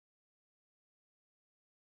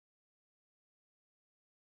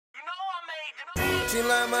She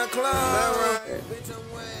like my clothes.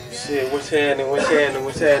 Shit, what's happening?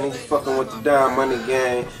 You fucking with the Dime Money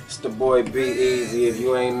Gang. It's the boy Be Easy. If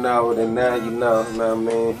you ain't know, then now you know what I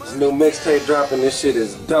mean? This new mixtape dropping, this shit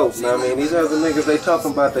is dope, know what I mean? These other niggas, they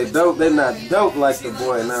talking about they dope, they not dope like the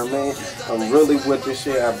boy, know what I mean? I'm really with this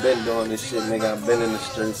shit, I've been doing this shit, nigga. I've been in the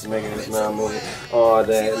streets, nigga, know what I mean? All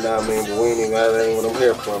that, know what I mean? But we ain't even, that ain't what I'm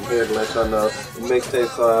here for. I'm here to let y'all know. The mixtape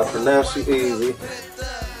called Pronounce You Easy.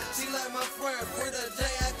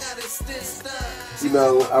 You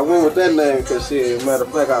know, I went with that name because shit, matter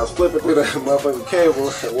of fact, I was flipping through that motherfucking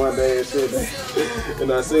cable one day and shit,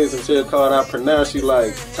 and I seen some shit called I Pronounce You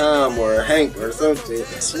like Tom or Hank or something.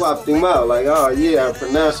 Swapped him out, like, oh yeah, I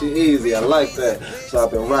Pronounce You Easy, I like that. So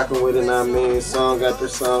I've been rocking with it, know what I mean? Song after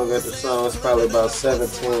song after song. It's probably about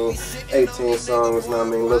 17, 18 songs, know what I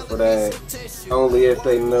mean? Look for that. Only If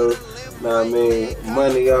They Knew. Know what I mean?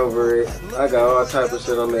 Money Over It. I got all type of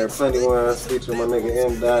shit on there. Plenty Ones featuring my nigga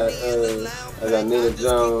M. Dot. I got Nina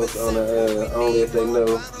Jones on the Only If They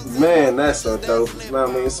Knew. Man, that's so dope. Know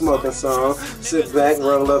what I mean? Smoking song. Sit back,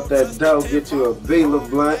 roll up that dope, get you a Beeler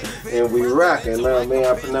blunt, and we rockin'. Know what I mean?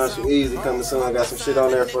 I Pronounce You Easy coming soon. I got some shit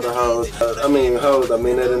on there for the hoes. I mean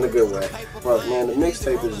that in a good way. Fuck, man, the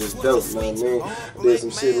mixtape is just dope, know what I mean? Did some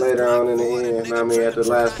shit later on in the end, know what I mean? After the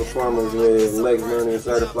last performance with Legs Money and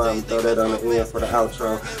Certified, I'm throw that on the end for the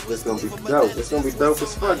outro. It's gonna be dope. It's gonna be dope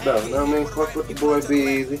as fuck though. Know what I mean? Fuck with the boy Be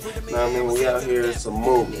Easy. Know what I mean? We out here, it's a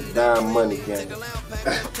movement. Dime Money Gang.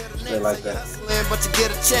 Stay like that. But you get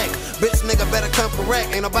a check. Bitch nigga better come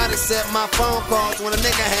correct. Ain't nobody set my phone calls when a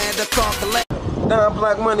nigga had to call collect. Dime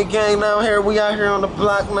Black Money Gang down here. We out here on the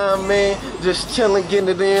block, know what I mean? Just chilling, getting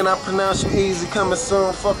it in. I Pronounce You Easy coming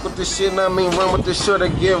soon. Fuck with this shit, know what I mean? Run with this shit or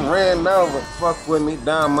get ran over. Fuck with me,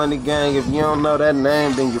 Dime Money Gang. If you don't know that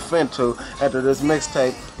name, then you finna after this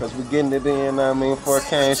mixtape. Cause we getting it in, know what I mean?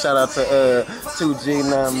 4K. Shout out to 2G,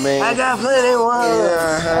 know what I mean? I got Plenty Ones.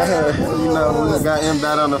 Yeah, you know, we got M.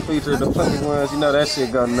 Dot on the feature, the Plenty Ones. You know that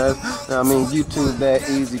shit go nuts. Know what I mean? YouTube that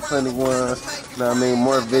easy, Plenty Ones. Know what I mean?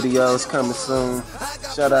 More videos coming soon.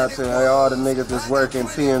 Shout out to all the niggas that's working,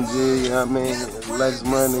 PMG, you know what I mean, Legs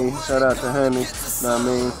Money, shout out to Honey, you know what I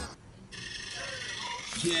mean.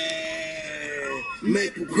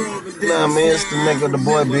 Nah, man, it's the nigga, the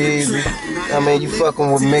boy Be Easy. I mean, you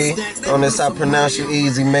fucking with me on this I Pronounce You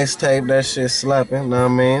Easy mixtape. That shit slapping, know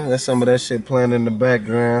what I mean? That's some of that shit playing in the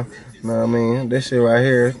background, know what I mean? This shit right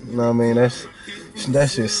here, know what I mean? That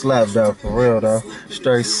shit slap though, for real though.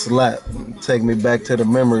 Straight slap. Take me back to the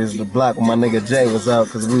memories of the block when my nigga Jay was out,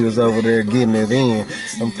 cause we was over there getting it in.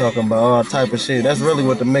 I'm talking about all type of shit. That's really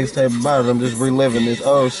what the mixtape about. I'm just reliving this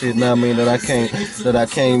old shit, know what I mean, that I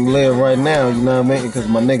can't live right now, you know what I mean? Cause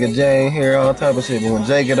my nigga Jay ain't here, all type of shit. But when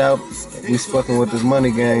Jay get out, we fucking with this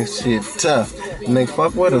Money Gang shit tough. Nigga,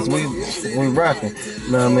 fuck with us, we rocking.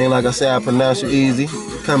 You know what I mean? Like I said, I Pronounce You Easy,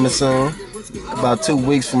 coming soon. About 2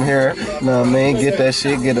 weeks from here, know what I mean? Get that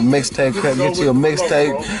shit, get a mixtape cut, get you a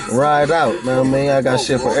mixtape, ride out, know what I mean? I got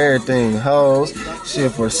shit for everything, hoes,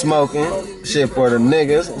 shit for smoking, shit for the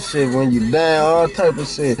niggas, shit when you down, all type of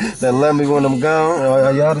shit that love me when I'm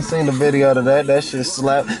gone. Y'all done seen the video of that shit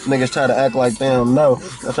slap. Niggas try to act like they don't know.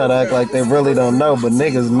 I try to act like they really don't know, but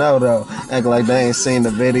niggas know though. Act like they ain't seen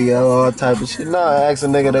the video, all type of shit. No, I asked a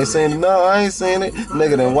nigga they seen it. No, I ain't seen it.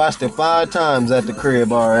 Nigga done watched it 5 times at the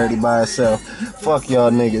crib already by itself. Fuck y'all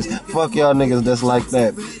niggas. Fuck y'all niggas that's like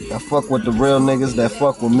that. I fuck with the real niggas that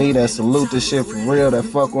fuck with me, that salute this shit for real, that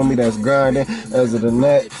fuck with me, that's grinding. Other than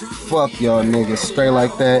that, fuck y'all niggas. Straight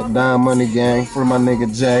like that. Dime Money Gang for my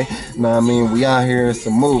nigga Jay. Know what I mean? We out here, it's a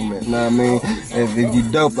movement. Know what I mean? If you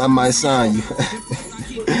dope, I might sign you.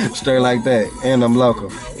 Straight like that. And I'm local.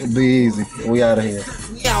 Be easy. We out of here.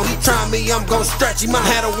 He try me, I'm gon' stretch him. I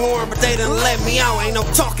had a warrant, but they done let me out. Ain't no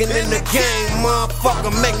talking in the game, motherfucker.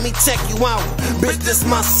 Make me check you out. Bitch, this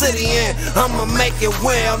my city, and I'ma make it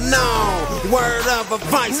well known. Word of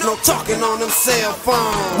advice, no talking on them cell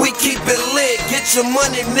phones. We keep it lit, get your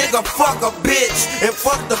money, nigga. Fuck a bitch, and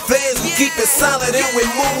fuck the feds. We keep it solid and we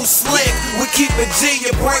move slick. We keep it G,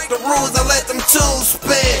 you break the rules, I let them tools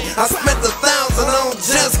spit. I spent 1,000 on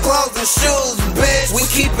just clothes and shoes, bitch. We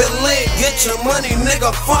keep it lit, get your money, nigga.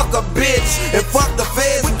 Fuck a bitch, and fuck the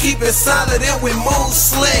feds. We keep it solid and we move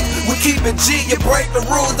slick. We keep it G, you break the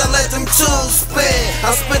rules, I let them tools spit.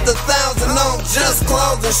 I spent 1,000 on just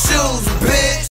clothes and shoes, bitch.